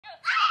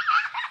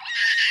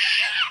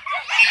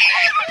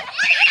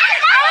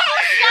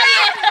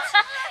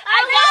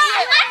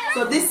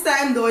So this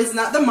time though, it's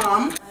not the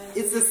mom,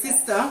 it's the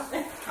sister.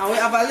 And we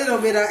have a little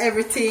bit of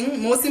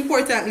everything. Most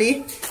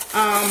importantly,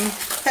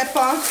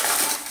 pepper.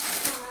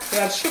 We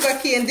have sugar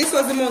cane. This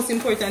was the most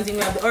important thing.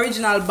 We have the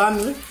original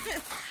bami.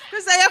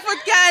 Chris, your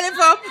foot can't lift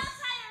up.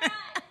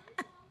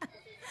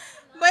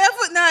 But your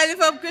foot not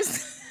lift up,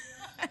 Chris.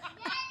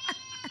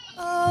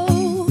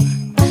 Oh,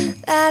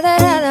 la da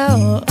da da,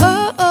 oh,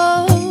 oh,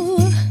 oh.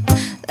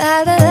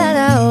 La da da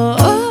da, oh,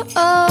 oh,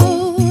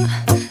 oh.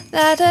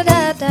 La da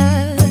da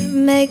da.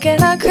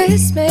 Making our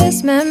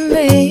Christmas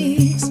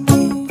memories.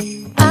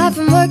 I've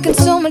been working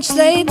so much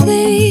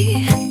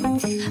lately,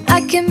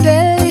 I can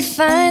barely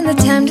find the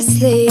time to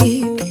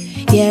sleep.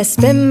 Yeah, I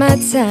spend my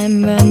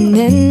time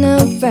running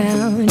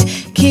around,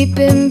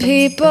 keeping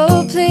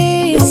people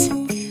pleased.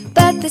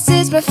 But this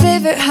is my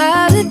favorite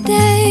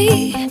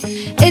holiday.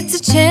 It's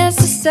a chance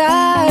to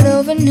start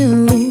over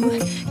new.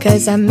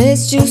 Cause I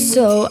missed you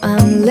so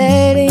I'm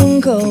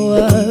letting go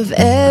of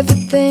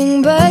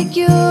everything but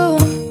you.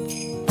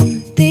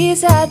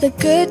 These are the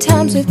good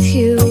times with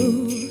you.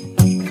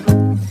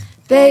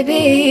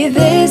 Baby,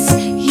 this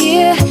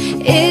year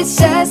it's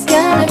just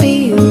gonna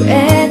be you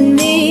and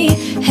me.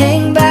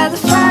 Hang by the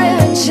fire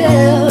and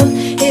chill.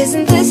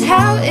 Isn't this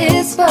how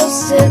it's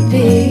supposed to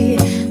be?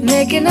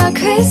 Making our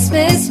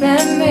Christmas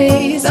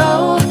memories.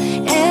 Oh,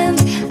 and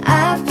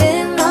I've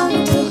been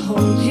longing to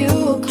hold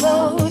you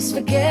close.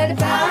 Forget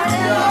about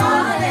the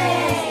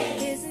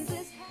holiday. Isn't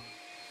this how...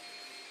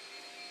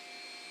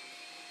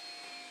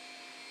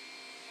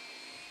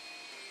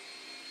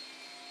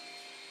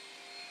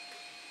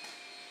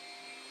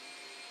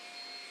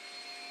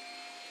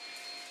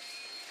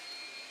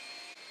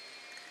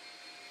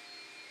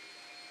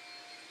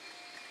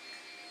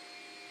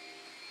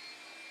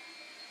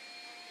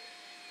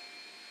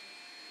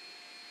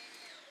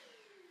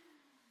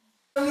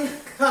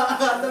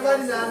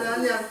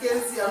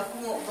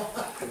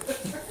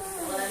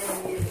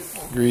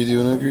 Greedy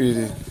or not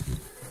greedy? Yeah,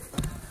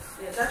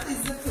 that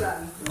is the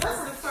plan. That's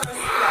the first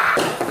plan.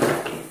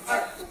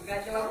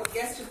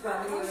 Guess your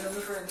plan.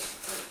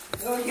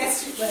 No,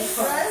 guess your plan.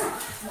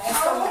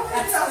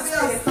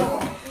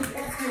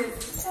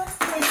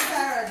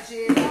 Sarah,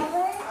 Jane,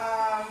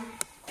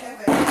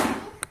 Kevin.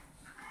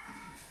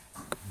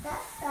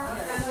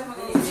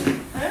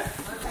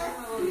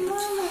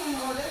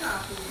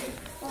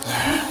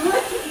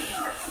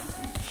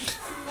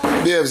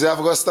 Babes, you have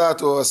to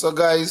start over. So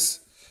guys,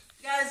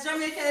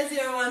 Jamaica is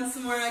here once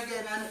more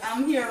again, and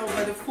I'm here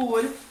over the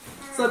food.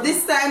 So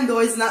this time though,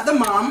 it's not the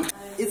mom,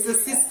 it's the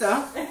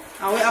sister.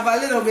 And we have a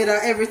little bit of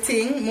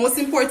everything. Most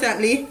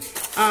importantly,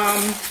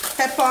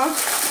 pepper.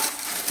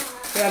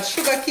 We have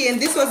sugar cane.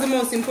 This was the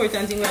most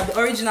important thing. We have the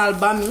original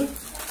bami.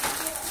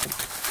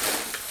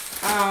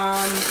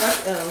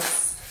 What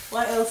else?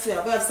 What else we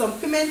have? We have some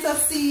pimento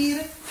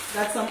seed.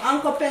 Got some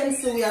anko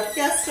pencil. We have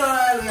castor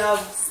oil. We have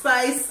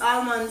spice,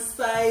 almond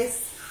spice.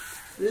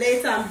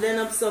 Later I'm blend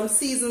up some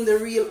season, the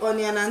real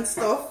onion and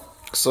stuff.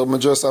 so I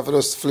just have to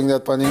just fling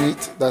that pan in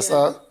it. That's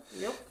all.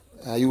 Yep.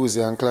 I use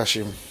it and clash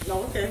him.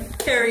 No, okay.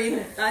 Curry,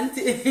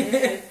 auntie.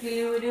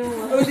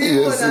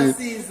 Yes,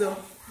 season.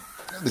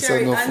 This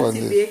Curry, is no fun.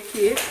 anti-baked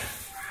cake.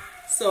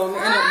 So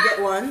I end up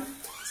get one.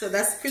 So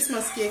that's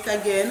Christmas cake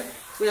again.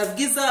 We have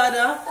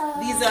gizzarda.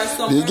 These are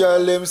some. The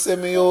girl them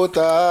send me out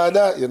of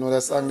that. You know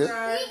that song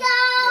there?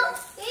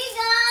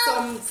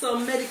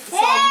 Some medicine.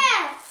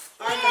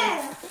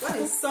 What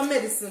is some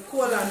medicine?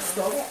 Cola and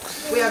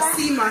stuff. We have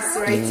sea moss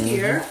right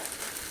here.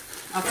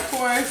 Of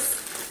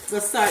course,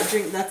 we'll start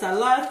drink that a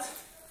lot.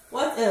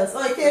 What else?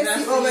 Oh, you can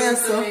see over here.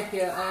 So.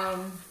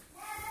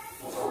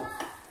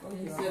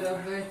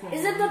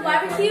 Is it the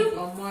barbecue?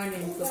 Or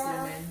morning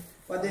supplement.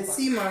 What the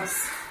sea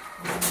moss?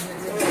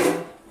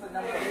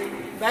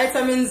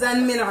 Vitamins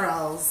and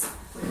minerals.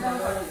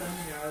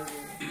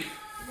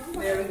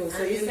 There we go.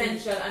 So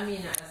Essential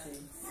amino acids.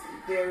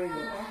 there we go.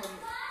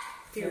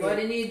 You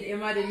might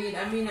need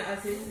amino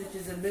acids, which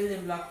is a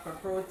building block for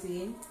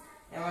protein.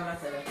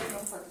 Alright,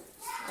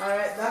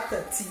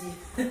 Dr. T.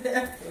 We're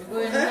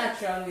going the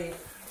natural way.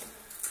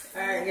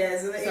 Alright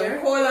guys, in the Some air.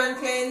 colon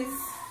cleanse.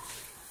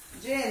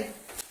 Jane,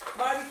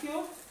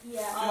 barbecue? We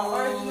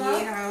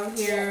have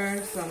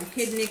here some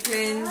kidney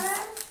cleanse,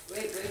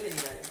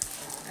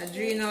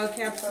 adrenal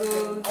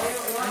capsule,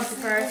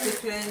 antiparasitic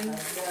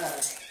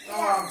cleanse,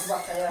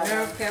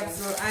 nerve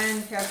capsule,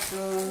 iron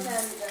capsule.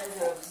 This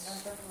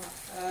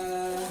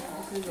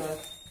is what?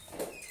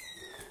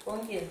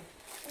 Pumpkin.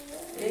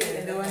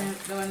 Yeah, the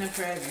one in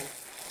private.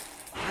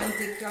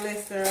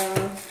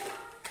 Anti-cholesterol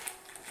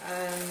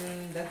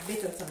and that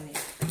bitter tonic.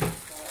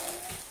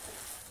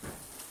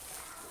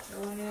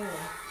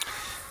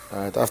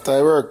 Alright, after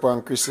I work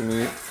on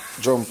Christmas,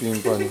 jump in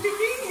pan.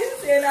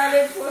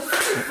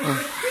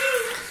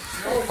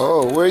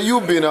 Oh, where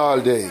you been all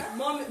day?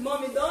 Mommy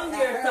down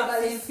here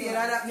top in fear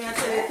that me I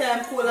tell you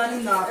time cold and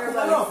in not cool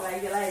enough.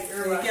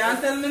 You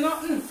can't tell me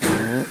nothing.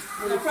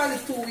 You're probably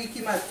 2 weeks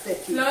in my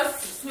take you.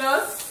 Plus,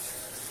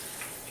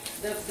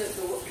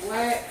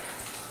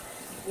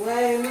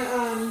 why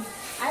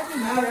I have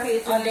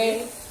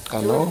Originally,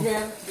 I know.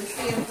 the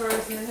same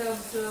person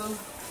helped to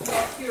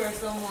cure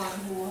someone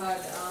who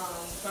had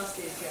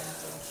prostate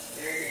cancer,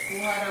 who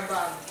had a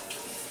bag.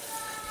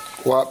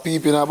 What,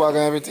 peep in a bag and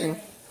everything?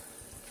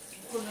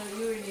 Couldn't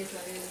urinate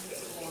on his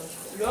own.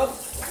 Yup.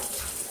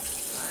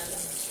 And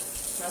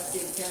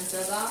prostate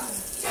cancer gone.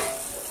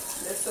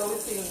 That's how we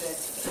think that.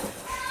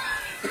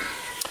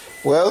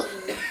 Well,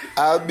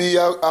 I'll be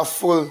a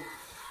full,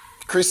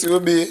 Chrissy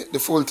will be the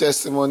full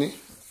testimony,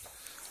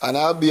 and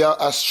I'll be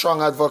a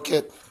strong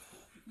advocate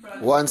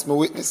once I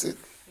witness it.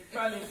 It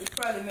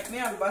probably make me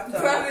have battle.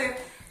 Probably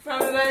by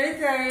the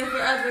time you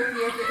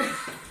advocate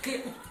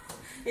it,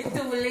 it's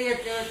too late.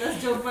 You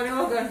just jump on the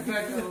wagon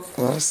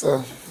for No,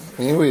 sir.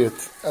 Me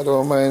wait. I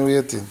don't mind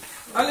waiting.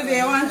 Olivia,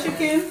 you want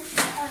chicken?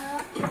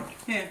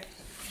 Here.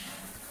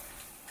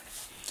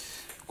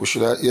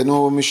 You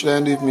know what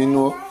Michelin did me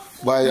know?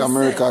 Buy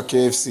America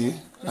KFC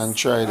and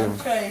try them.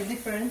 Try it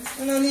different.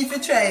 You don't need to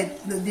try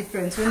the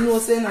difference. We know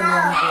say no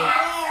one.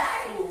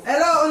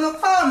 Hello, no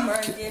come.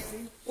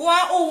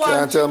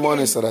 Can't tell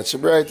Monisa that. She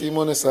bright,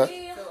 Monisa.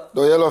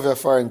 Though you love your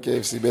foreign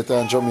KFC better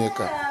than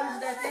Jamaica.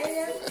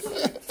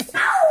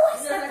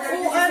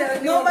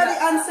 Nobody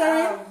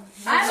answering.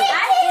 I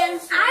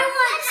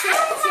want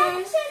chicken.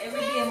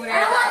 I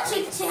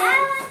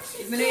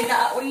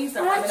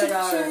want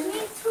chicken.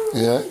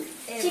 Yeah?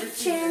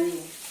 Chicken.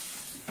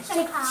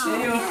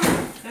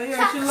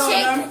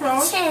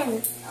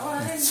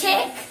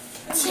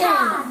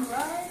 Chicken.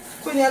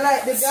 When you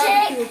like the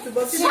barbecue, to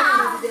go to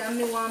the and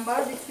me want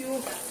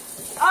barbecue.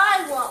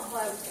 I want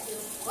barbecue.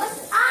 What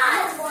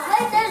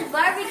does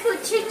barbecue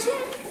chicken?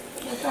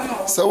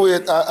 So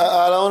wait, I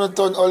want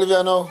to turn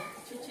Olivia now.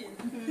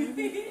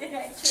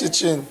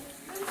 Chicken.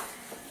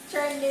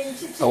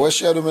 I wish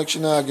she had to make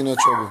sure not get no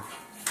trouble.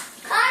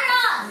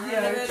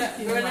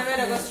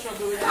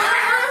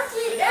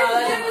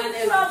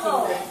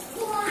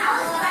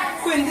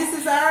 Quinn, this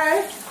is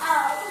alright?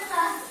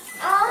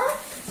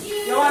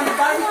 You want the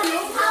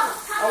barbecue?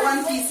 Or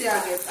one piece here, I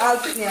guess. I'll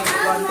pick me up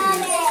one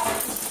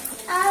piece.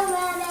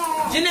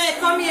 Jeanette,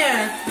 come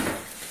here.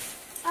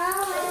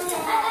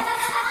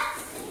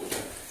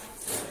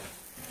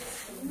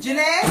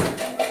 Jeanette,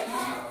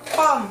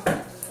 come.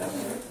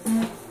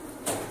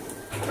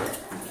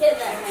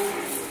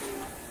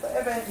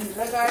 Whatever it is,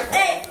 like I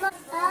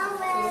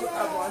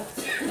want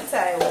to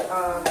tie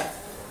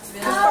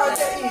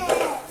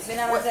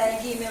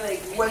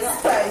what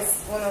spice?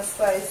 One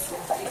spice.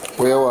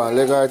 Where you want?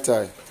 Leg or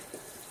tie?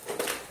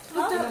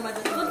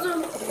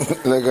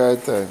 Leg or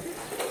tie?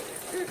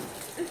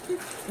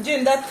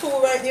 Jim, that two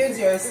right there is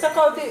yours. Stuck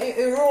out the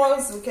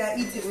rolls, we can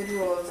eat it with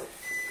rolls.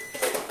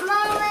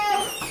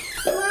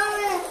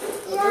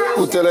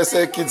 Who tell us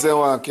say kids they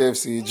want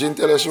KFC? Jim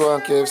tell us she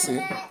want KFC.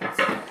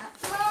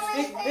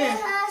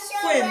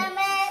 Quinn.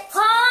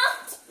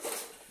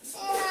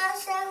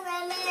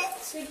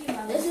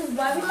 This is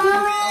barbecue.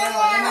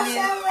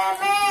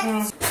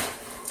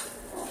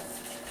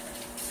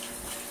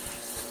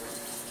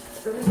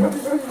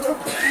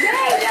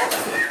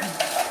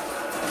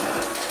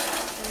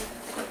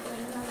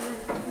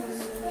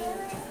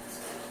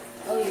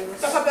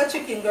 Talk up your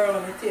chicken girl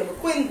on the table.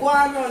 Queen, go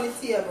on the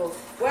table.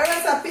 Where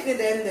else I picnic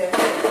them there?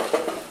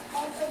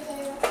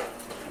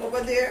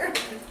 Over there.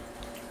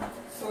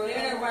 So you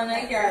never run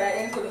like that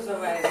and could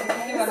survive. So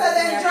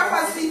then drop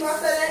and sleep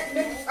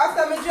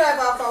after me drive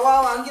off a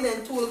while and give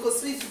them tool because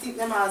sweet think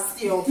them and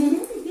stay up.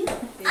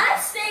 I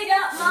stayed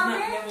up,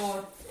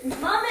 Mommy.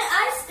 Mommy,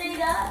 I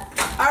stayed up.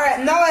 Alright,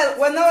 Noel,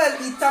 when Noel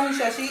eat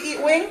Tamisha, she eat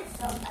wing?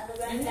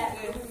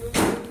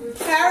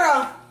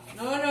 Sarah.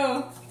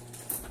 No.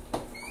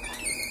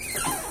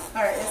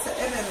 Alright, it's an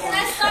even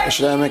one.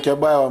 Should I make you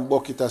buy one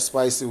bucket of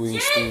spicy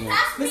wings too? I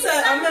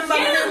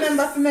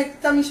remember to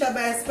make Tamisha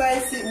buy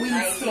spicy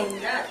wings too.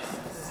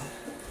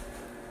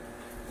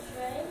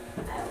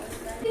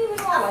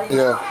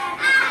 Yeah.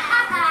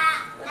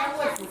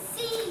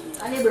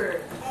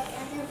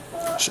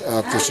 She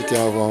asked if she can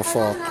have one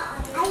fork.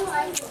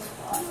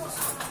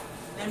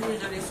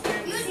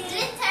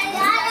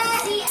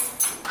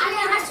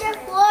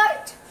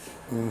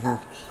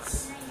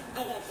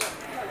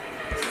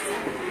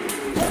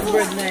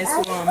 Very nice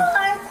one.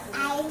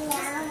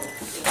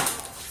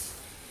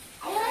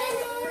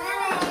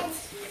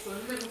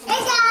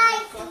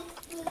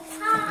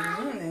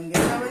 And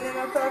get when they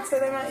don't talk to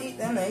them and eat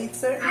them, I eat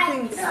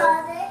certain things.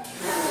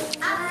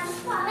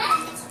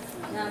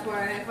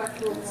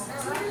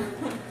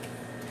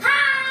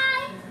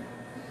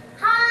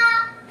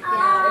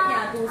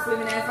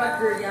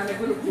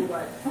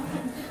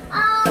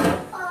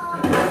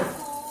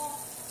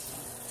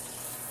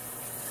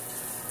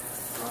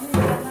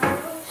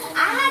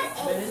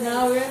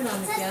 Now we're not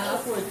can't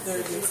afford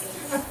service.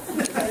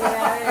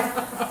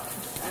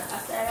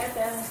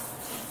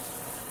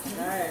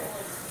 Alright.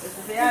 This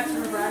is the action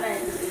of our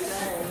night.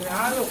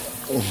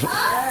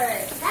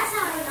 Alright.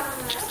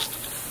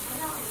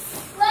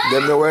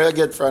 Them know where you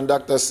get from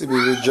Dr. Sibi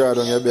with jar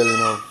on your belly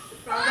now.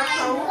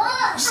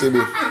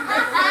 Sibi.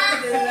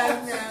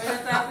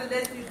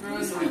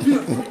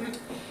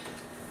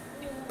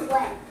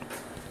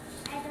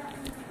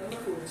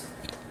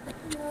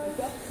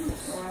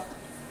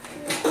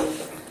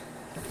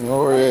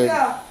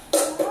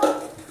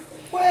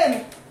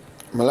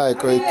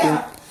 like how you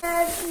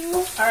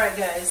think. Alright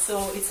guys,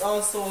 so it's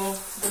also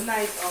the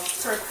night of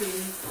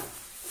prepping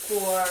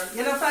for,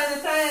 you know, find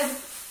the time,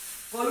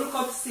 go look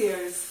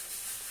upstairs.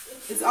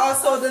 It's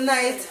also the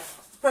night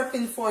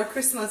prepping for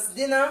Christmas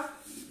dinner.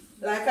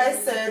 Like I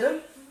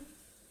said,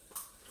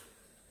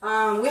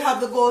 we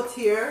have the goat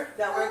here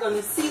that we're going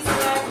to season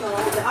right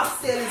now. The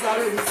upstairs is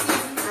already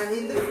seasoned and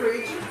in the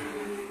fridge.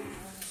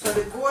 So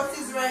the goat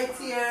is right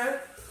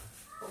here.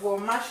 We'll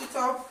mash it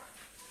up.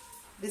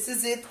 This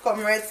is it,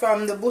 come right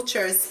from the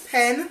butcher's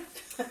pen.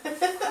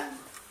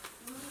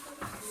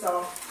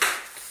 So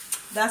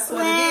that's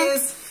what it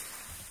is.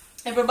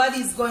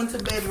 Everybody's going to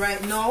bed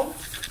right now.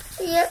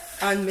 Yep.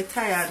 And I'm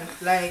tired.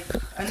 Like,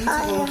 I need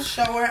to go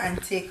shower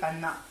and take a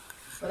nap.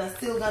 But I'm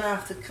still gonna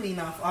have to clean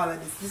off all of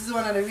this. This is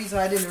one of the reasons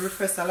why I didn't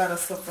request a lot of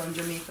stuff from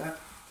Jamaica.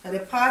 And the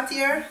part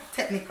here,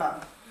 technical.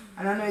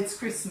 And I know it's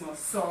Christmas,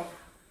 so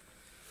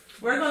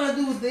we're gonna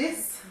do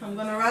this. I'm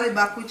gonna rally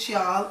back with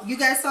y'all. You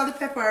guys saw the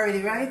pepper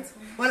already, right?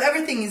 Well,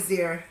 everything is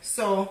there.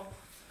 So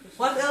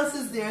what else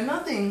is there?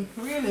 Nothing,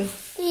 really.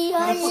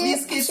 Wanna put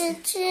these kids?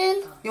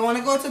 You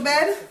wanna go to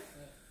bed?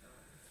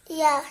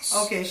 Yes.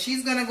 Okay,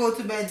 she's gonna go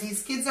to bed.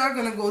 These kids are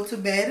gonna go to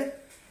bed.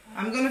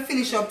 I'm gonna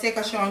finish up, take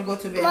a shower, and go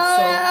to bed.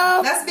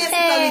 So that's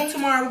basically it.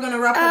 Tomorrow we're gonna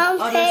wrap up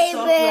other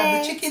stuff. We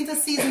have the chicken to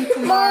season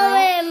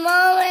tomorrow.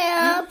 Mommy,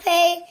 I'll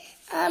pay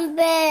on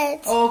bed.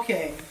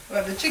 Okay, we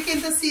have the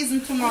chicken to season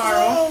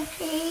tomorrow.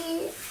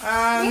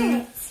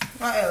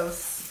 What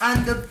else?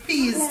 And the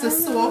peas to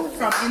soak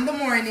from in the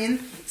morning.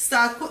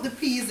 Start cook the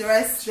peas,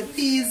 the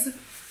peas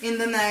in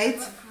the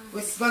night.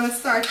 We're gonna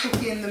start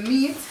cooking the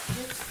meat,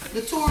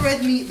 the 2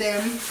 red meat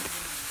them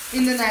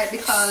in the night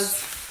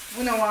because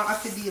we don't want to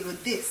have to deal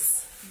with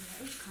this.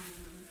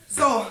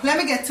 So let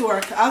me get to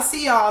work. I'll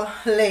see y'all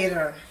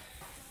later.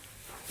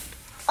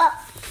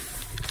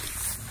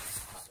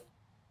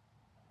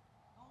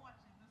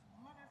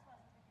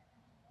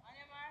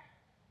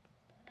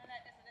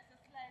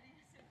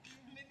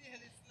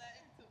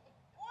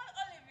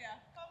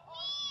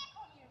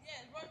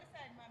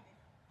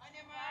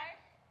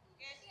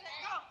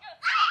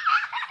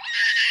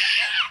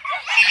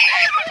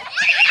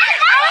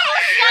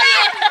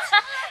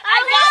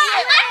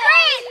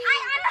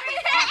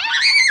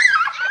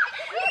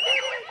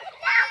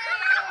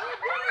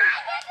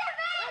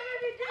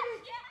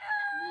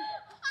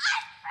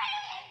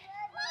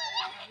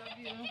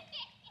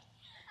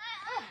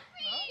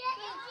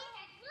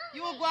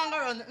 You will go and go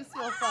around and see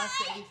how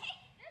fast it is.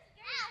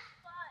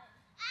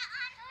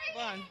 Go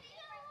on.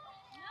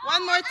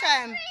 One more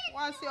time.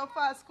 Want to see how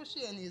fast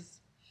Cushion is.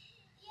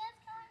 You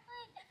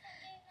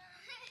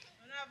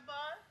have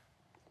ball?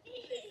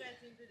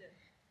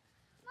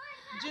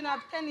 Do you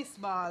have tennis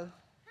ball?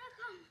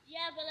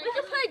 Yeah, but like, we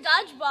can play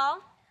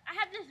dodgeball. I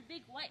have this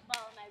big white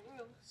ball in my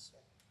room.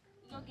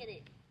 Go get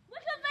it. We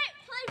can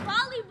play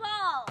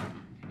volleyball.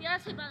 Yeah,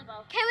 let's play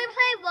volleyball. Can we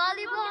play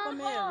volleyball? Come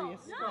here,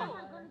 Reese. No. Come. I'm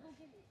gonna go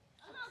get it.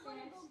 I'm not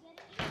gonna go get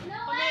it. No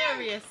Come here,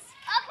 Reese.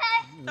 Okay.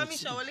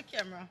 Tamisha, hold the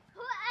camera.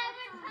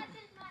 Whoever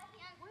touches my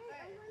hand.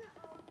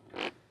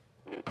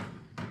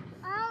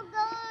 I'll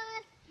go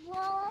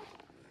wall.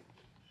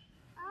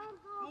 I'll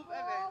go Move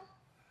Evan.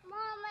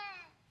 Mommy,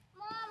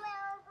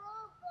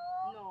 I'll go.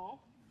 No.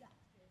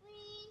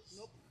 Please.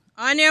 Nope.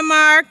 On your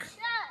mark.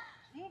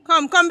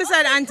 Come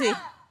beside Auntie. Stop.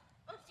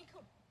 I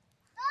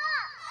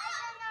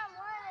don't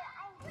want it.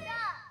 I'm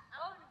stuck.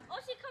 Oh,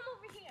 she come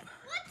over here.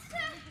 What's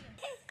that?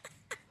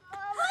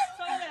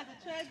 So you have to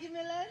try to give me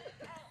leg.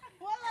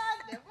 Hold on.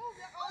 Move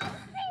your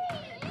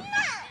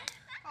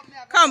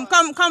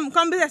arm.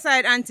 Come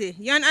beside Auntie.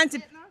 You and Auntie.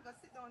 No. Go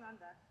sit down on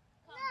that.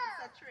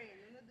 It's a train.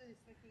 You know this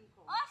making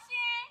come.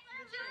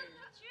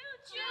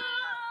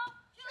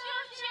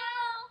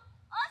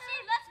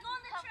 Let's go on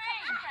the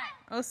train.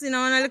 Ossie, now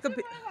want to look a bit.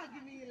 Look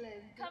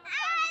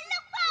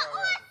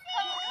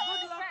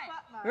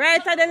for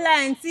Right at the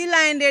line. See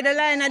line there, the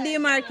line of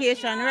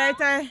demarcation. Right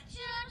there.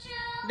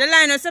 The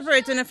line will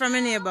separate you from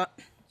your neighbor.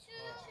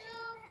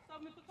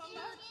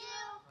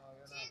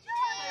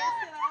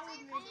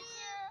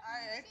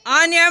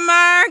 On your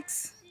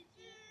marks.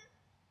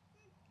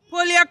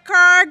 Pull your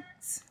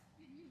cards.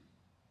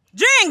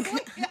 Drink.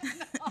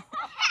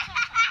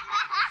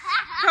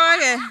 Come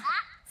again.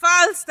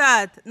 False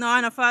start. No,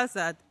 no false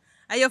start.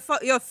 And you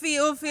feel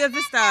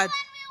to start.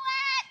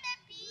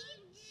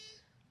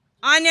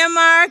 On your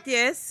mark,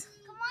 yes.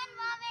 Come on,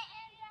 Mommy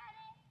and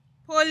Daddy.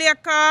 Pull your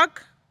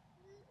cock.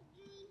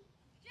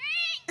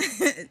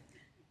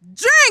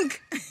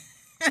 Drink.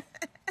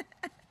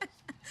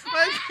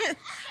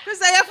 Chris,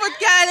 your foot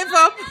can't lift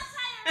up.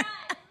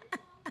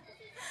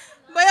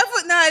 But your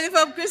foot not lift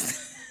up, Chris.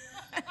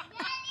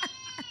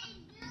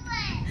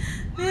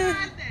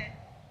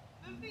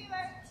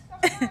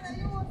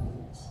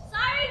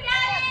 Sorry,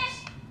 Daddy.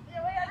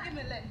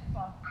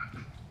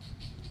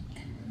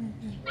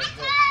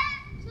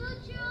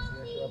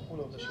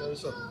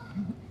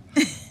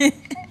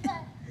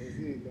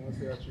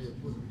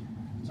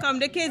 Come,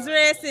 the kids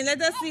racing.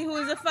 Let us see who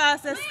is the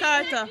fastest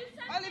starter.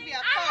 Olivia,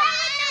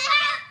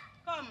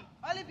 come. Come.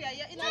 Olivia,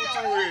 you're in the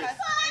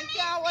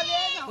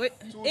Wait,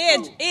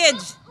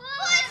 age.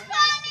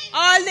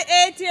 All the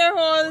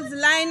 8-year-olds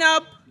line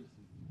up.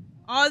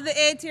 All the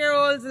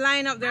 8-year-olds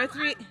line up. There are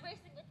 3.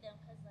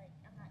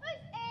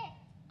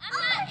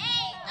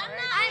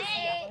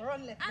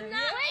 I'm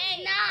not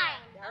 8.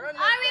 Are we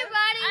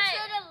running to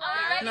the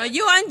line? No,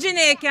 you and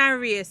Janae can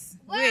race.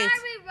 Where Wait.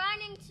 are we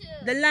running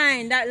to? The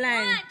line, that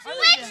line.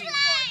 Which line?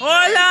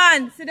 Hold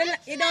on. See the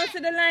you don't see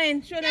the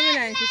line. Show them the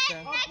line,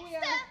 sister.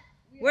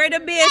 Where the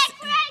base?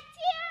 Right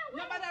here.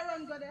 Nobody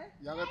run go there.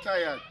 You're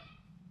tired.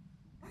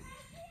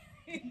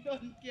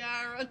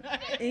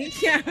 He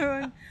can't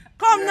run.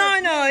 Come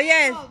no,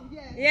 yes.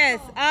 Yes.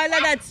 All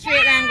of that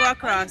straight line go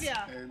across. Hey,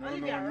 no,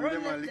 leave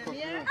them and lick up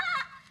now.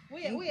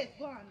 Wait,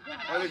 go on.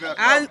 Olivia,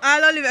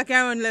 All Olivia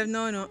can run left,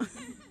 no. Olivia,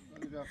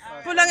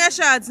 fast. Pull on your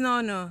shots, no.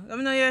 I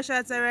know your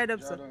shots are right up,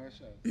 Draw so. down your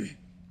shot.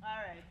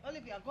 Alright,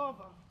 Olivia, go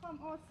over.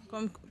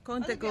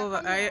 Come take over.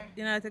 Are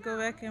you know take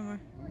over your camera?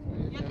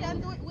 You can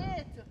do it,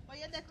 wait, but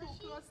you're too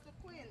close to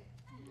Queen.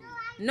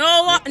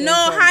 No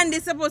hand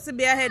is supposed to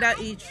be ahead of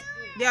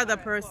the other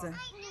person.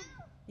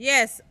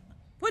 Yes.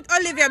 Put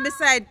Olivia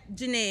beside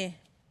Janae.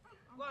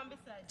 Go on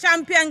beside.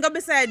 Champion, go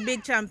beside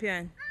big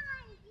champion.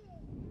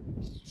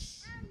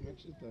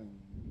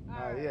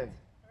 Yeah.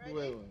 Do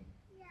well.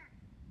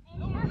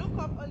 Look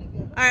up,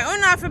 Olivia. Alright, you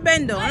have to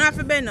bend down.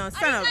 Stand up.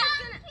 Stand up.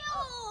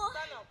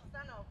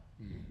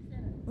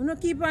 You no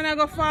keep on and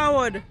go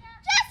forward. Just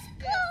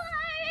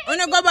go. You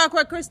no go back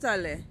where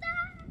Crystal is.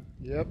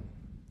 Yep.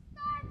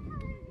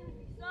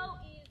 So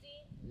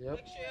easy. Yep.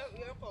 Make sure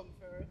you come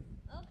first.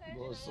 Okay.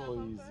 Go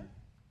so easy.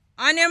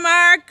 On your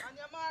mark. On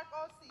your mark,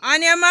 OC.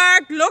 On your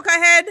mark. Look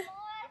ahead.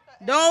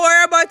 Don't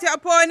worry about your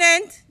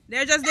opponent.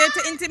 They're just there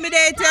to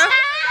intimidate you.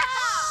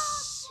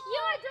 You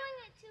are doing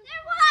it too.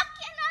 They're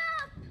walking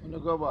up. Wanna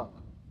go back?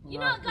 You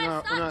know,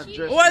 guys, stop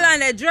cheating. Hold on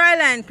the dry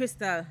line,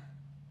 Crystal.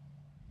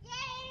 Yay.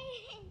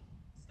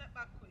 Step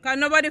back, Queen. Because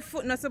nobody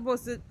foot not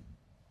supposed to.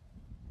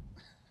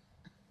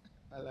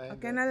 I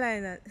Can I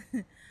line that?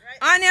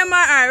 On your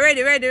mark. Alright,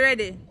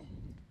 ready.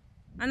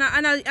 I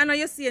know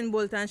you're seeing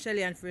Bolt and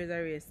Shelly and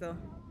Fraser race, so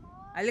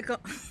I look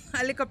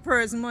a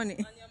purse money.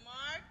 On your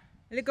mark.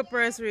 I look a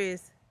purse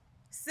race.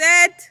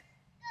 Set.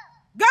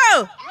 Go!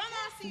 Run,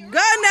 OC. Go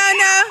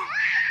now.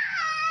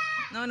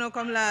 No,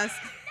 come last.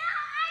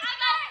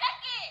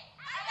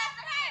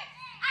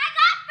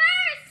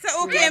 So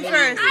who came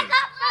first? I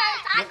got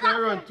first. Let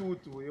me run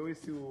 2-2. You will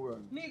see who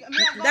run.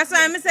 That's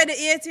why I said the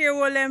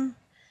 8-year-old them.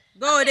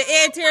 Go, the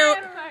 8-year-old.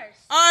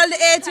 All the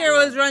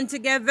 8-year-olds run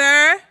together.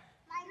 No, me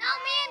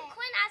and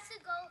Quinn has to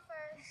go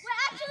first. Well,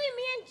 actually,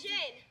 me and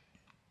Jin.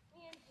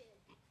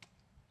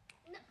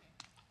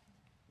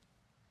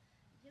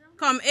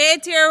 Come,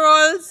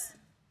 8-year-olds.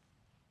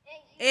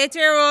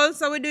 8-year-olds.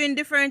 So we're doing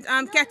different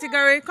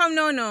category. Come,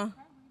 no.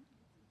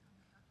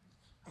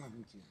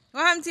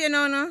 What happened to you,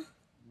 no?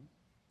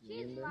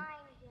 She's lying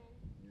again.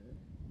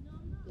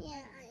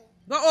 Yeah.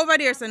 Go over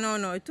there, so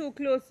no. Too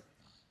close.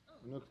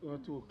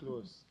 Not too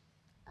close.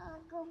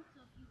 Go.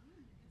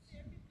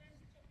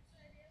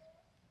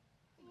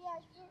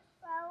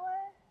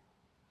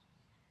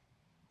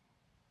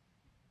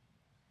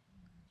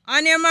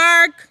 On your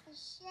mark.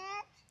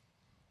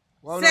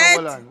 One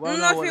Set. now, hold on.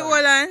 No, fit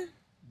hold on.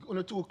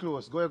 You're too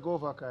close. Go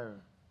over, Kyra.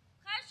 Kyra's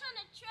trying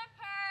to trip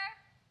her.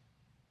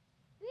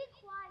 Be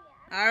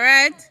quiet. All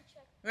right.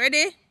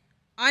 Ready?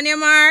 On your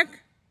mark.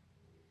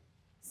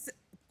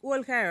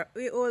 Hold Kyra.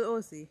 We hold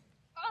OC.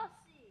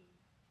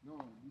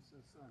 No, this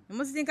is son. You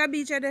must think I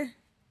beat you there.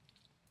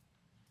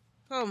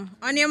 Come.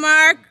 On your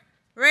mark.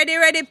 Ready.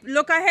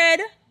 Look ahead.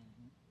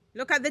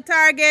 Look at the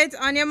target.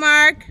 On your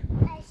mark.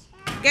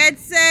 Get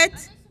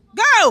set.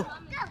 Go!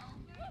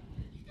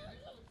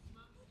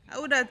 I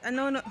would have.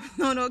 No,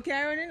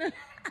 Karen. You know?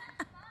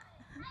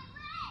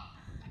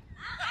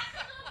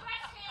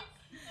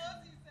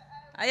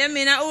 I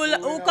mean,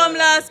 who come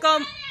last?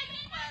 Come.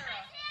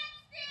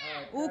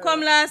 Who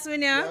come last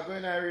when you? We're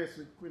going to race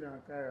with Queen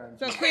and Kyra.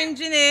 So Queen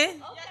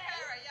Ginny.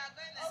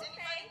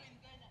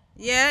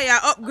 Yeah,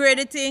 upgrade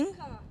the thing.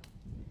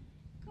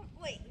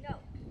 Wait, no.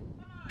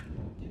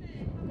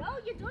 No,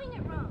 you're doing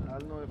it wrong. I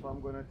don't know if I'm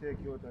going to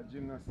take you out of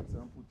gymnastics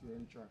and put you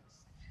in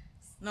tracks.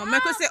 No,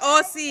 make us say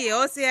OC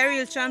a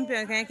real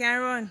champion.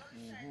 Can run.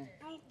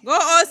 Go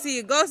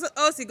OC, go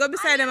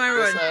beside them and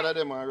run. Beside of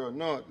them and run.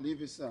 No, leave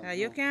it, son. Yeah,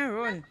 you can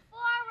run.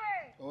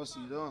 Forward.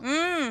 OC, don't.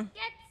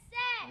 Get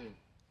set.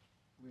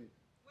 Wait.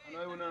 I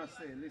know you want to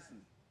say,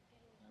 listen.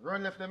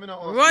 Run left them in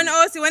OC. Run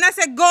OC. When I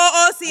say go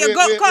OC, you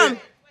go, wait, come.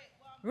 wait.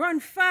 Run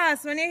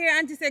fast. When you hear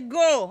Auntie say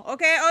go.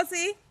 Okay,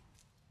 OC?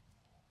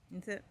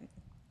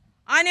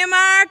 On your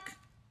mark.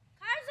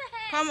 Cars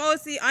ahead. Come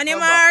OC. On your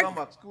Come back, mark. come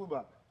back, school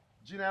back.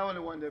 Gina, I only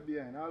one there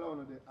behind. All I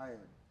want to iron.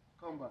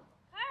 Come back.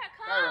 Kyra,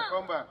 Kyra,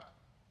 come back.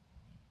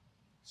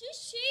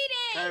 She's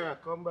cheating. Kyra,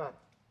 come back.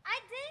 I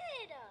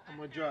did. I'm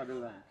going to draw the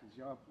line because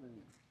you're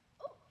playing.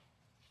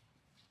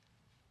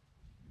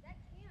 That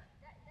can't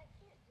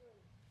do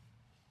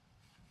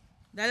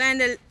it. The line,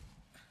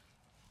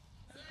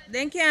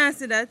 they can't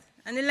see that.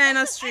 And the line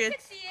is straight. I can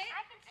see it.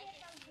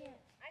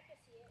 I can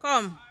see it.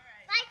 Come.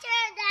 My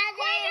turn, Daddy.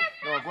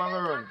 No, go and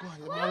run. Go on,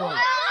 you run.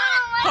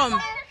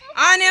 Come.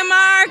 On your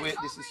mark. Wait,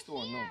 this is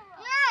stone, no.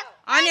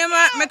 On your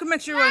mark.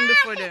 Make sure you run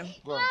before them.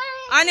 Go on.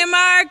 On your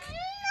mark.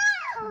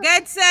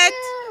 Get set.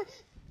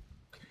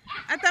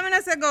 I tell me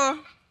to go.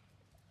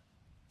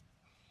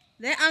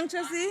 They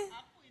anxious, see?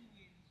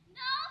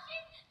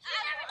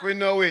 Queen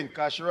no win,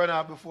 because she run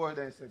out before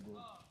then say go.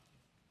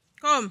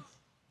 Come.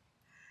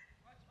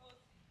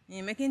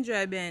 You're making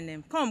dry behind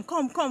them. Come,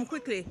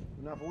 quickly.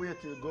 You have to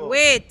wait till you go.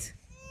 Wait,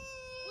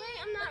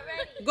 I'm not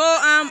ready.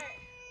 go,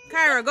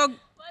 Kyra,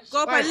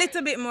 go up a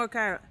little bit more,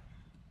 Kyra.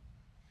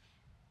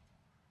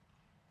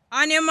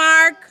 On your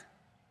mark.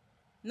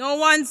 No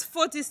one's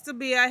foot is to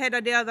be ahead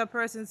of the other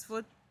person's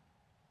foot.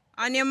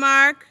 On your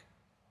mark.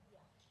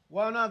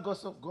 Why not go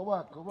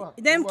back?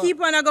 Them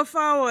keep on and go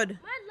forward.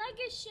 My leg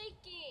is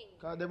shaking.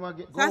 Cause them go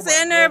Cause back,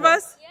 you're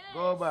nervous? Yes.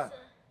 Go back.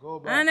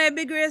 And I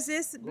big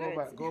racist. Go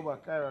back,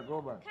 Kyra,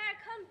 go back. Kyra,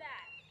 come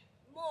back.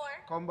 More.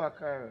 Come back,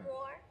 Kyra.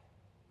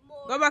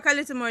 More. Go back a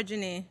little more,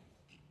 Ginny.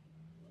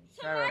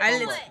 Kyra, I come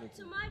lit- back.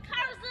 To my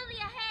Kyra's literally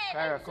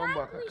ahead. Kyra, come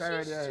back. Exactly, Kyra,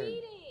 she's there.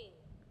 cheating.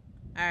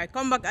 Alright,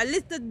 come back a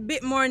little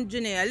bit more,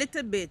 Ginny. A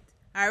little bit.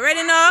 Alright,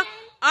 ready now?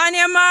 On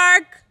your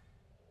mark.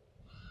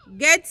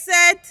 Get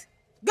set.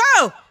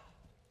 Go!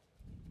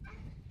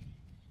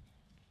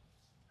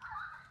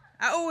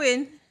 I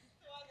win.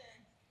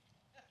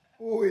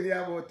 Who will you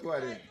about two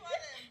of them?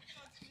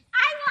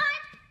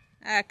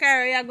 Alright,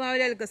 Kyra, you're going with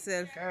your little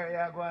self.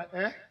 Kyra, you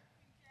going, eh?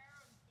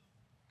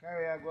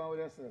 Kyra, you going with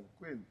yourself.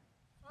 Queen.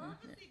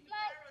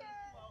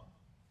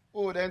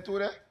 Oh, then two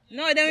there?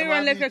 No, then we Come run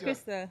on, like a beat you.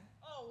 crystal.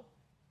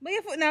 But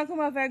your foot now come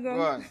off, I Go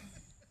go. on.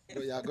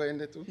 So you are going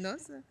there too? No,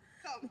 sir.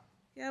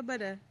 Yeah,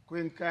 brother.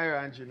 Queen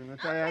Kyra and Jill, you not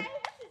tired?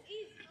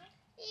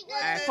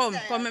 Alright,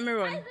 come, let me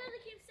run.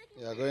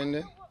 You are going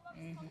there?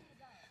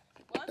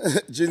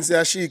 Jin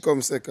says she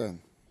come second.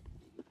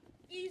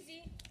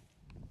 Easy.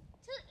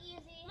 Too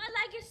easy. My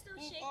leg is still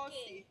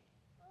shaking.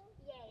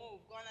 Move,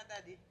 go on,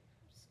 daddy.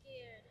 I'm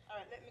scared.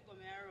 Alright, let me go,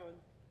 may I run.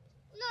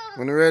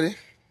 When you ready?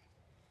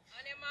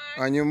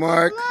 On your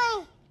mark.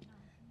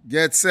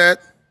 Get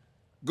set.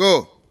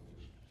 Go.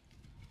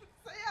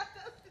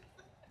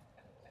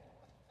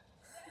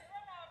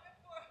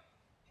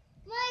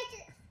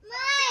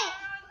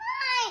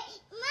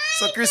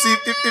 So Chris,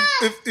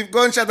 if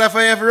gunshot are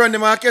for you, if you run, they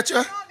might catch you.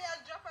 No, me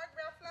I'll drop her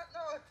grab flat now.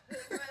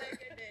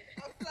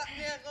 I'll flat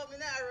me and go, me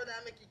not run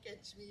and make you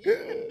catch me.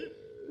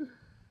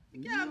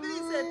 You can't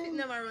believe that it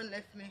never run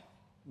left me.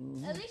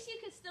 At least you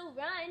can still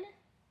run.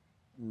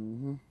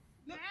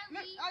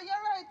 Oh,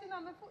 you're right, you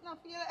know, my foot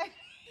not feel like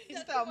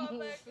it's a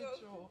move for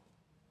sure.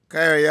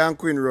 Kyra, you and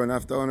Queen run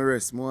after on the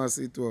rest. More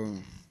see two of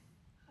them.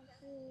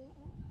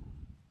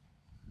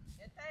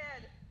 You're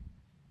tired?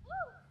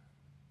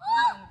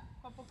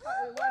 Come on,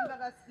 one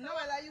bag of... No,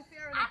 well, I used to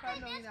run up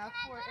and down in a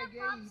 4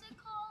 again.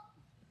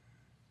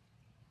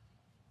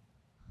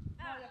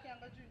 Now you can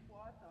go drink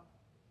water.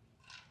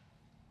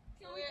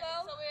 So we're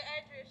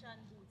hydration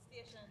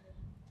station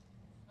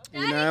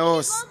In the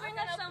house. Bring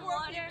us some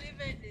water.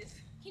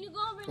 Can you go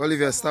and bring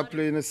Olivia, us some stop water?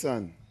 playing in the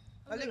sun.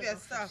 Olivia,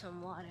 stop.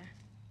 Some water.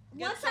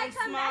 Get Once I some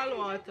come back, small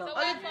water. So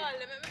Olivia, what ball?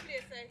 Let me play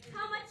cycle.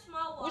 how much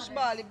small water? which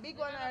ball? The big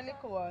one or the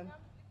little one?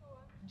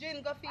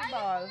 Jane, go feed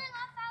ball.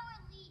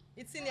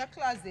 It's in your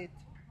closet.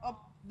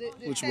 Up the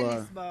Which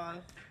tennis ball.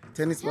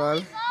 Tennis ball?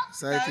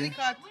 Cycling?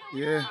 Cut.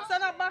 Yeah. It's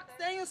on a box,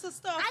 they used to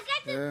stuff. I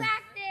get to Yeah.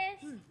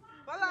 practice.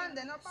 Ball on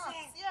then, a box,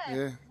 yeah.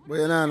 Yeah. But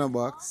you're not in a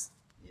box.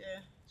 Yeah,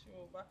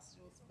 true. Box,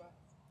 juice box.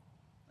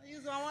 I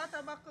use one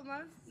water bottle,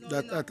 man. No,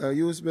 That I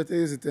use better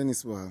use a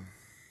tennis ball.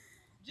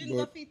 Jane, go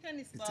but feed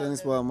tennis The ball. tennis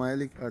then. ball my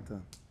lick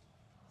hotter.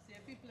 See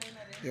people in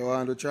there. You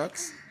want the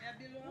tracks? Yeah,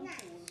 build one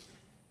pool.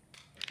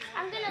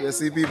 I'm gonna You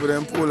see people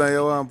them pool and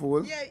you want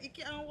pool? Yeah, you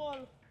can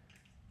wall.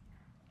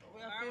 We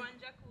have one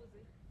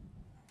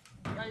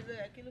jacuzzi. Right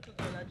there, you look at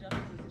a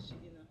jacuzzi, she,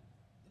 you know.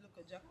 You look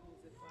at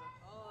jacuzzi for.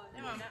 Oh,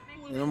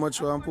 yeah, You know how much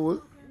you want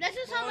pool? This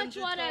is how much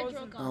water I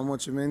drunk How on.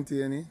 much you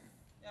maintain it?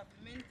 yeah,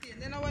 maintain.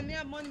 Then when me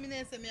have money, me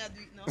say me I do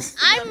it now.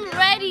 I'm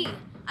ready.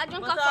 I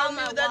drunk But off all all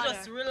my me that water.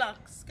 just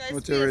relax. Cause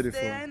What space you ready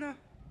there, for? you know.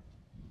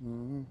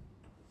 Mm-hmm.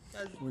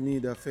 'Cause We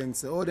need a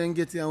fence. Oh, then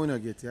get it and we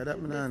not get it. That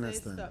me not they say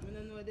understand. stop. Me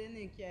don't know they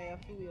need carry a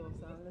few house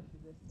and left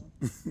it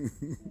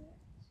there.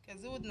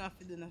 Because they wouldn't have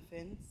to do no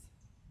fence.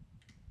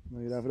 No,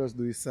 you have to just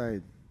do it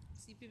side.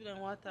 See people in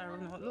water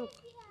run out. Look.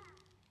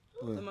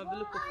 Where? Them have a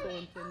look at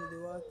fountain in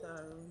the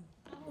water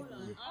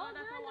run.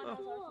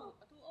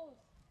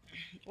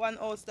 One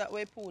house that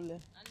way pool. And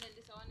then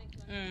this one next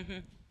one.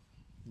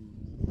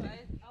 Mm-hmm.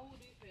 How would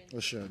we finish?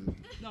 What shall do?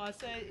 No, I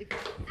say if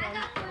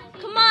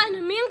from Come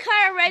on, me and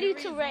Kai are ready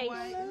to race.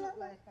 why it look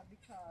like a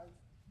because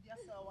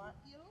just our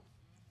hill.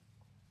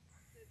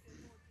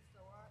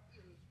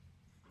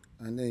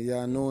 And then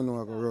you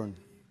know I go run.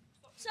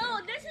 So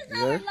this is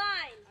Yeah? our line.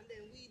 And then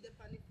we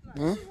depend it flat.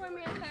 Hmm? This is where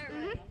me and Kai are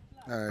riding.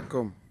 Alright,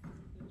 come.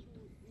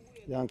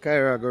 You and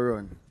Kyra go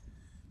run.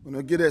 When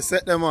you get it,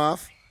 set them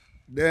off.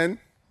 Then,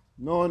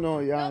 no,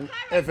 you and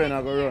Evan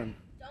go run.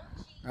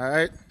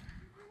 Alright?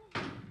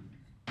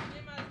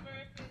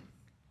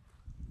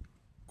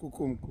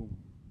 Kukumkum.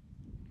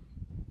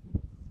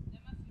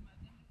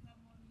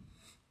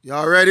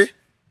 Y'all ready?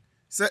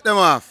 Set them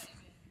off.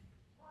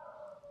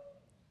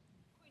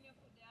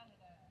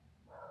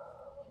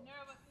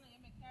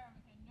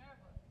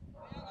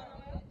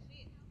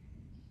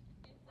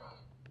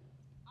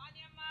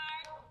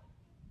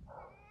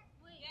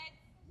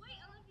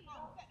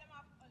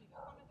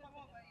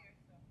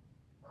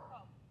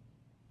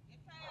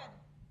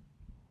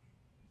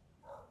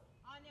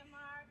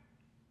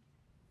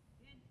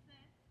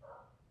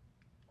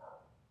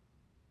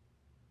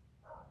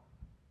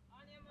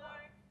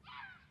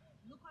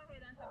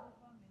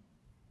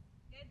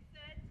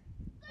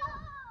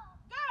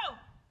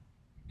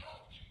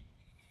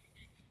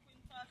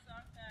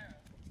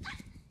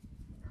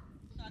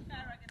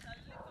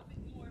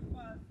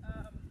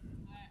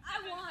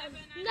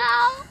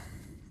 No.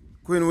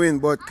 Queen win,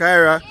 but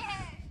Kyra,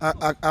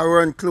 I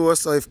run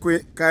close, so if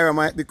Kyra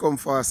might become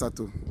faster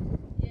too.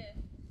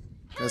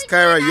 Because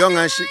Kyra young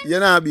and she, you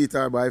not beat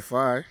her by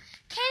far.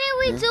 Can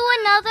we do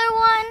another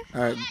one?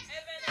 Alright.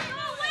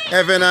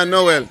 Evan and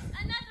Noel.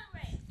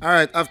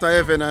 Alright, after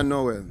Evan and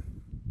Noel.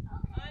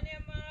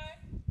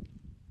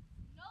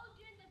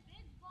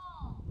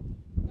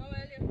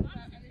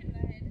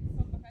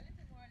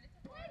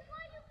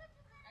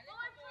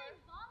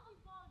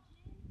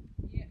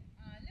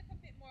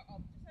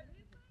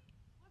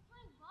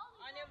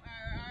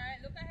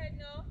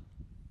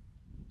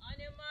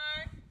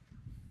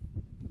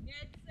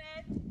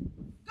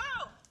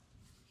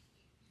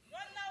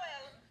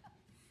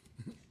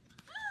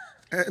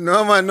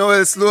 No man,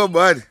 Noel slow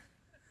bad.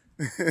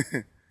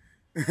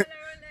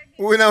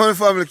 Who in our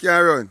family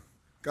can run?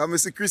 Because I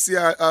see Chrissy,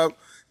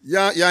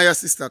 your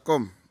sister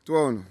come. Two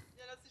on.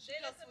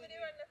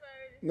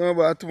 No,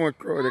 but too much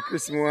crowd.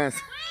 Chrissy wants.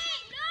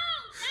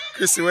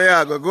 Chrissy, where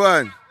you go? Go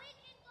on.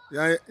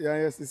 Yeah,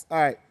 your sister.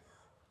 Alright.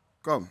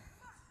 Come.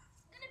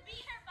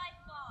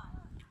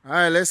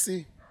 Alright, let's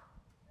see.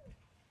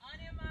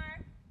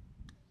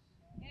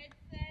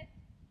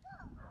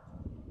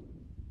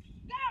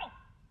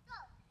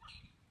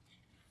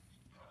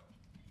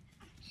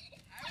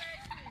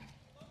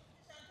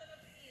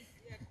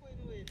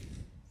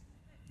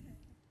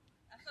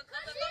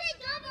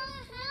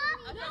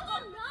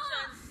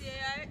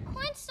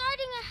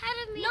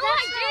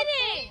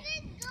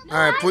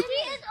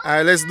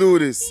 Alright, let's do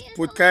this.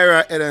 Put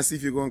Kyra ahead and see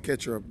if you're going to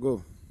catch her up.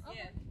 Go.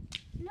 Yeah.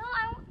 No,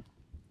 I won't.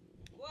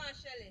 Go on,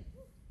 Shelly.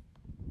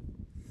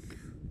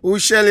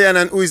 Who's Shelly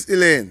and who is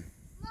Elaine?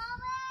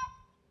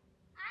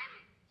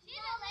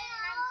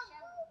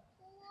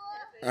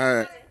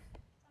 Alright.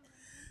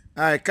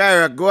 Alright,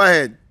 Kyra, go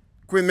ahead.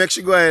 Queen, make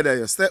sure you go ahead of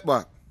you. Step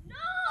back. No,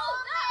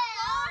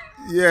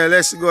 yeah,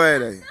 let's go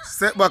ahead of you.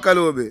 Step back a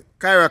little bit.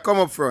 Kyra, come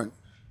up front.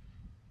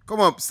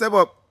 Come up, step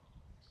up.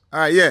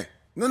 Alright, yeah.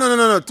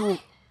 No. Two.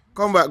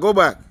 Come back, go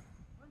back.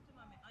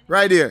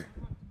 Right here.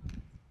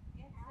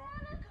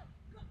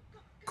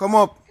 Come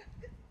up.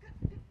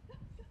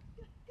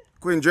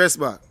 Queen, dress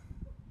back.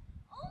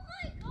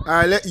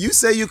 Alright, you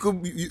say you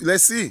could.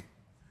 Let's see.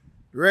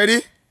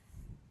 Ready?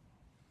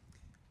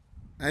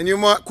 And you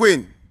mark,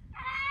 Queen.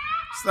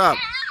 Stop.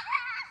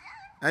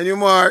 And you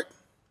mark.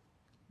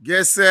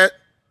 Get set.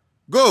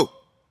 Go.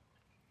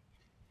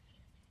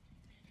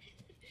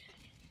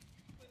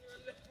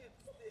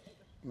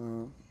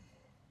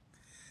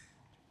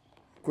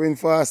 Queen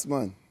fast,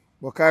 man.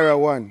 But Kyra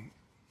won.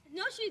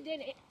 No, she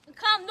didn't.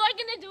 Come, we're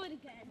gonna do it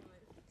again.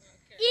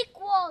 Okay.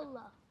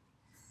 Equal.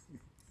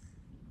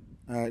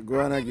 Alright, go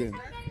on again. I'm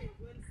not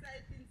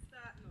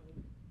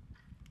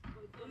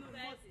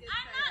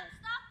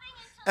stopping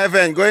until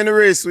Evan, go in the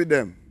race with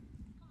them.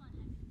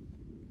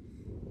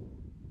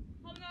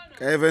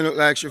 Evan look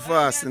like she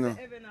fast, you know.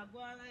 Evan, I go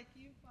on like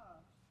you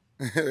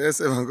fast.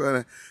 Yes, Evan, go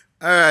on.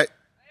 Alright.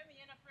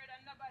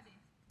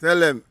 Tell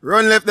them,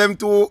 run left them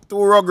two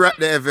rug rat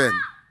there, Evan.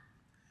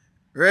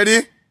 Ready?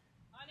 On your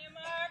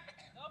mark.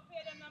 Don't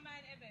pay them no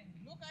mind, Evan.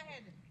 Look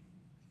ahead.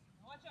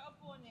 Watch your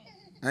opponent.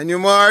 And you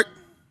mark.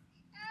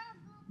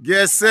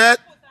 Get set.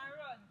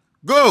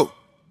 Go. Go,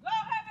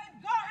 Heaven.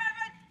 Go,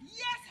 Heaven.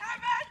 Yes,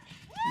 Heaven.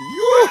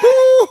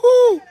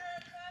 Yoo-hoo-hoo.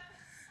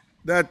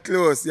 That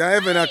close. Yeah,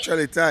 Evan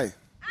actually tie.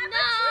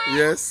 No.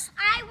 Yes.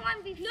 I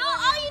won before. No,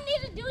 all you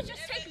need to do is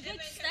just take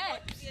big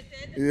steps.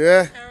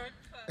 Yeah.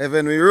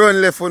 Evan, we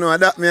run left for now.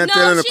 That me and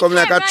tell you, come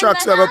like a truck,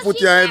 so I go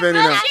put your Evan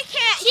in.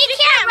 She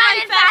can't run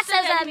as fast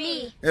as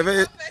me.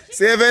 Evan,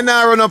 see Evan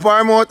now run up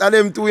our mouth, and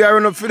them two you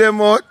run up for them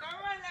mouth.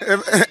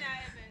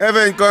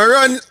 Evan,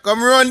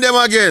 come run them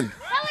again.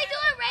 Can we do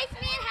a race,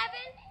 me and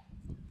Heaven?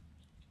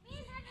 Me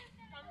and Heaven.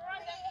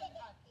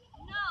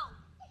 No,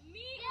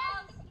 me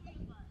and three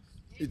of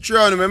us. You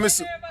try on him,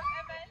 see.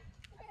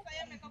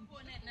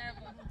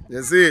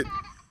 You see it.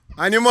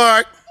 And you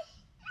mark.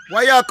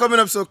 Why y'all coming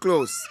up so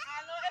close?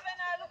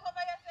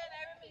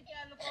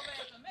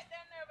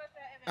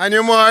 And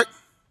you mark.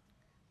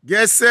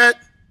 Get set.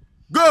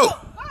 Go!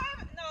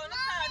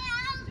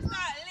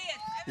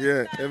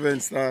 Yeah, Evan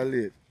start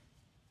late.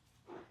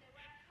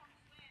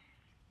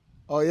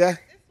 Oh yeah?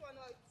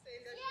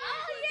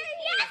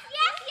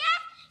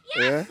 Yes.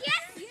 Yeah? Yes.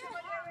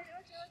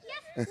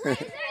 Wait, is there a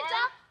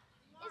dog?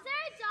 Is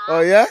there a dog?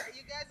 Oh, yeah?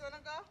 You guys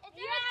wanna go? Is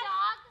there a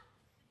dog?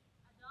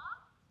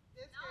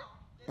 A dog?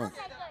 No.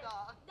 Okay, good.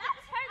 That's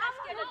her that's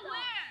scared of dogs.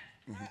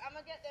 Alright, I'm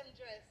gonna get them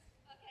dressed.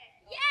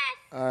 Yes!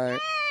 Alright.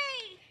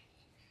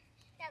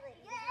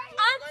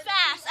 I'm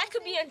fast. I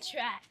could be on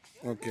track.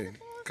 Okay.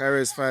 Kyra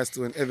is fast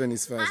too and Evan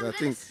is fast. I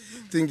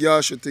think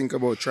y'all should think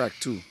about track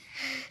too.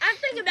 I'm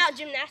thinking about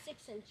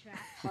gymnastics and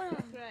track.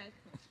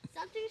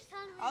 Something's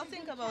telling me. I'll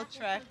think about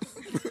tracks.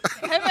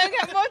 Evan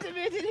get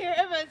motivated here.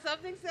 Evan,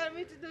 something's telling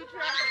me to do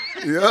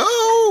track. Yo!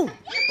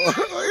 What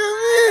do you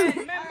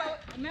mean?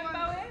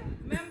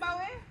 Remember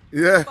way?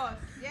 Yeah. Boss,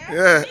 yeah?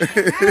 Yeah.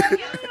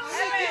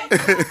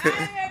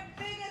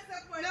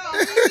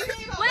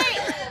 Wait!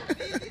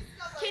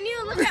 Can you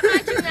look at my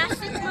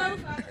gymnastic move?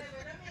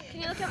 Can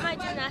you look at my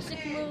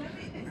gymnastic move?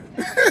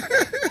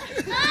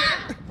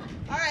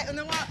 Alright, and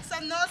then what?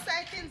 Some no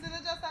side things and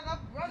just have a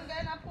run there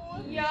in a pool?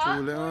 Yeah.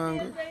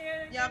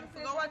 You have to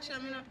go watch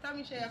them in a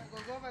Tommy Shea, you have to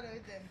go over there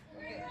with them.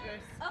 Okay,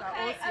 dress.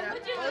 Okay,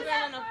 would you look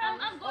at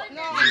I'm going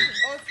No,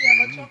 OC, I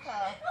got choke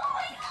off.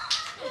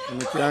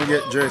 You can't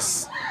get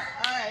dressed.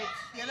 Alright,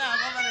 you know,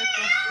 go over there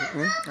too.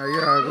 Yeah, I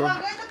go. Want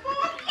to go in the pool?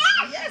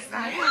 Yes, I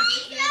have.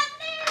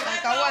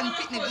 Like a one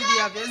picnic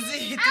video of you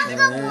see it in the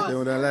Yeah, pool. they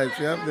would have liked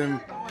to have them.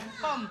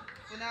 Come,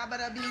 we now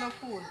better be in the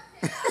pool.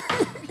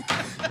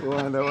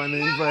 One that want to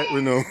invite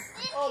we know.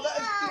 Oh,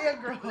 that's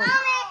playground.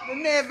 The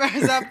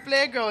neighbors have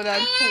playground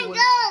and pool.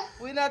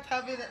 We not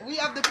having it. We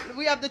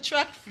have the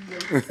track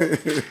field.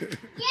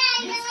 Yeah,